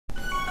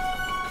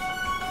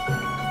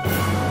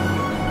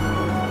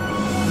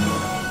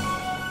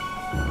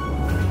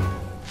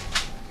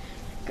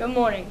Good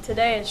morning.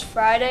 Today is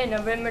Friday,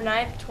 November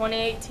 9th,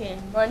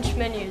 2018. Lunch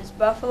menus: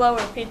 buffalo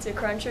or pizza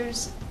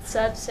crunchers,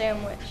 sub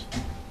sandwich.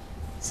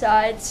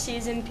 Sides: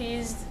 seasoned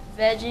peas,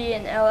 veggie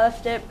and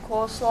LF dip,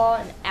 coleslaw,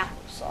 and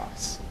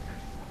applesauce.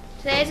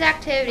 Today's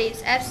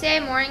activities: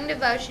 FCA morning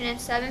devotion at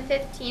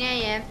 7:15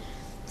 a.m.,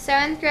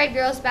 7th grade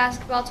girls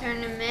basketball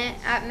tournament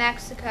at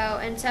Mexico,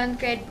 and 7th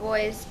grade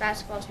boys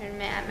basketball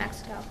tournament at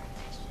Mexico.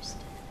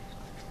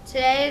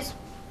 Today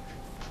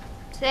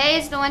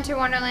is the Winter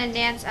Wonderland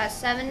dance at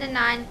 7 to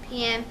 9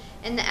 p.m.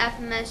 in the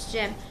FMS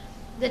gym.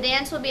 The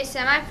dance will be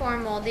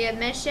semi-formal. The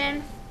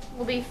admission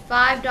will be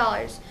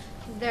 $5.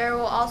 There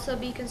will also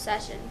be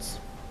concessions.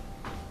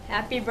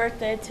 Happy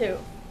birthday to.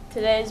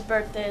 Today's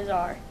birthdays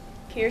are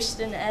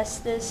Kirsten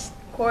Estes,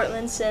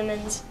 Cortland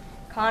Simmons,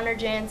 Connor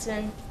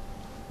Jansen,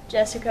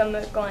 Jessica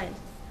McGlynn.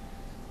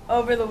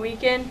 Over the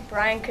weekend,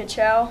 Brian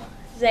Cachell,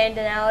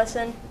 Zandon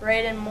Allison,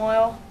 Braden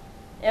Moyle,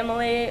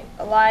 Emily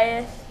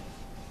Eliath,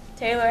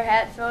 Taylor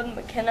Hatfield,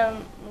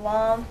 McKenna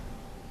Lam,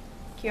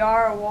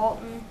 Kiara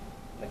Walton,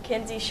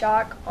 Mackenzie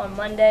Schock. On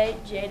Monday,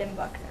 Jaden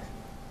Buckner.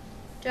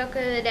 Joke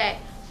of the day: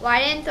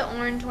 why didn't the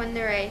orange win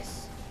the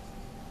race?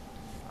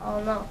 I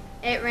don't know.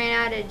 It ran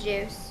out of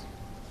juice.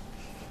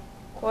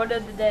 Quote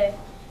of the day: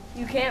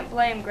 you can't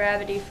blame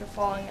gravity for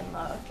falling in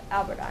love.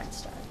 Albert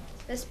Einstein.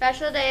 The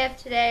special day of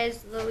today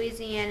is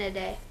Louisiana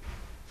Day.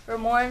 For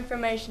more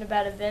information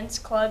about events,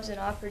 clubs, and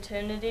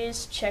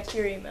opportunities, check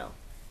your email.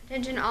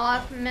 Attention all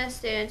FMS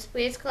students,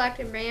 please collect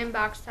and bring in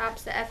box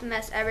tops to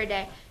FMS every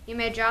day. You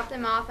may drop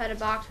them off at a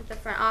box at the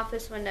front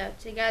office window.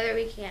 Together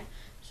we can.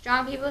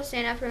 Strong people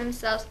stand up for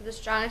themselves, but the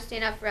strongest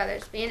stand up for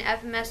others. Be an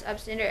FMS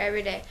upstander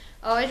every day.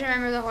 Always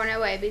remember the Hornet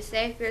way. Be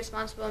safe, be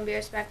responsible, and be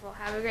respectful.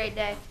 Have a great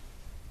day.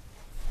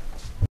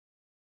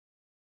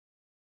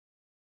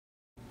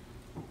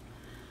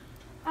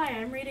 Hi,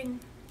 I'm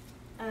reading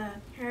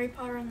Harry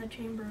Potter and the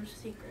Chamber of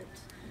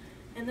Secrets.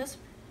 In this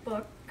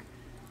book,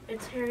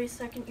 it's Harry's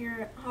second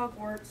year at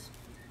Hogwarts,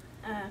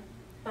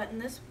 but in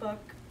this book,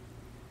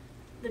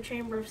 the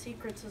Chamber of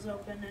Secrets is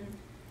open and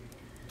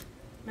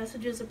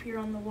messages appear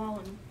on the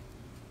wall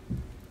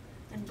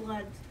and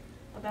blood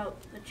about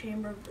the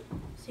Chamber of the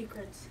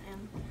Secrets,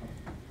 and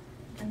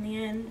in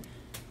the end,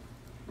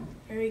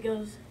 Harry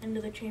goes into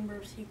the Chamber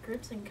of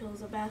Secrets and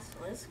kills a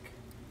basilisk,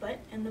 but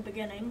in the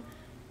beginning,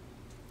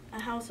 a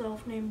house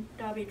elf named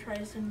Dobby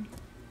tries and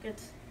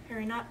gets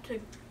Harry not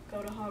to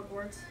go to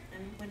Hogwarts,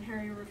 and when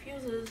Harry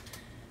refuses,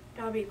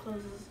 Dobby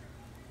closes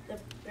the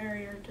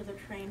barrier to the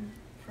train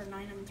for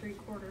 9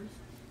 3/4.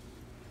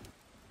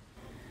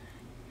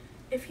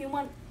 If you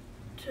want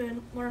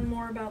to learn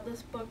more about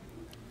this book,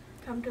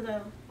 come to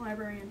the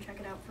library and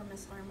check it out for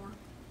Miss Larimore.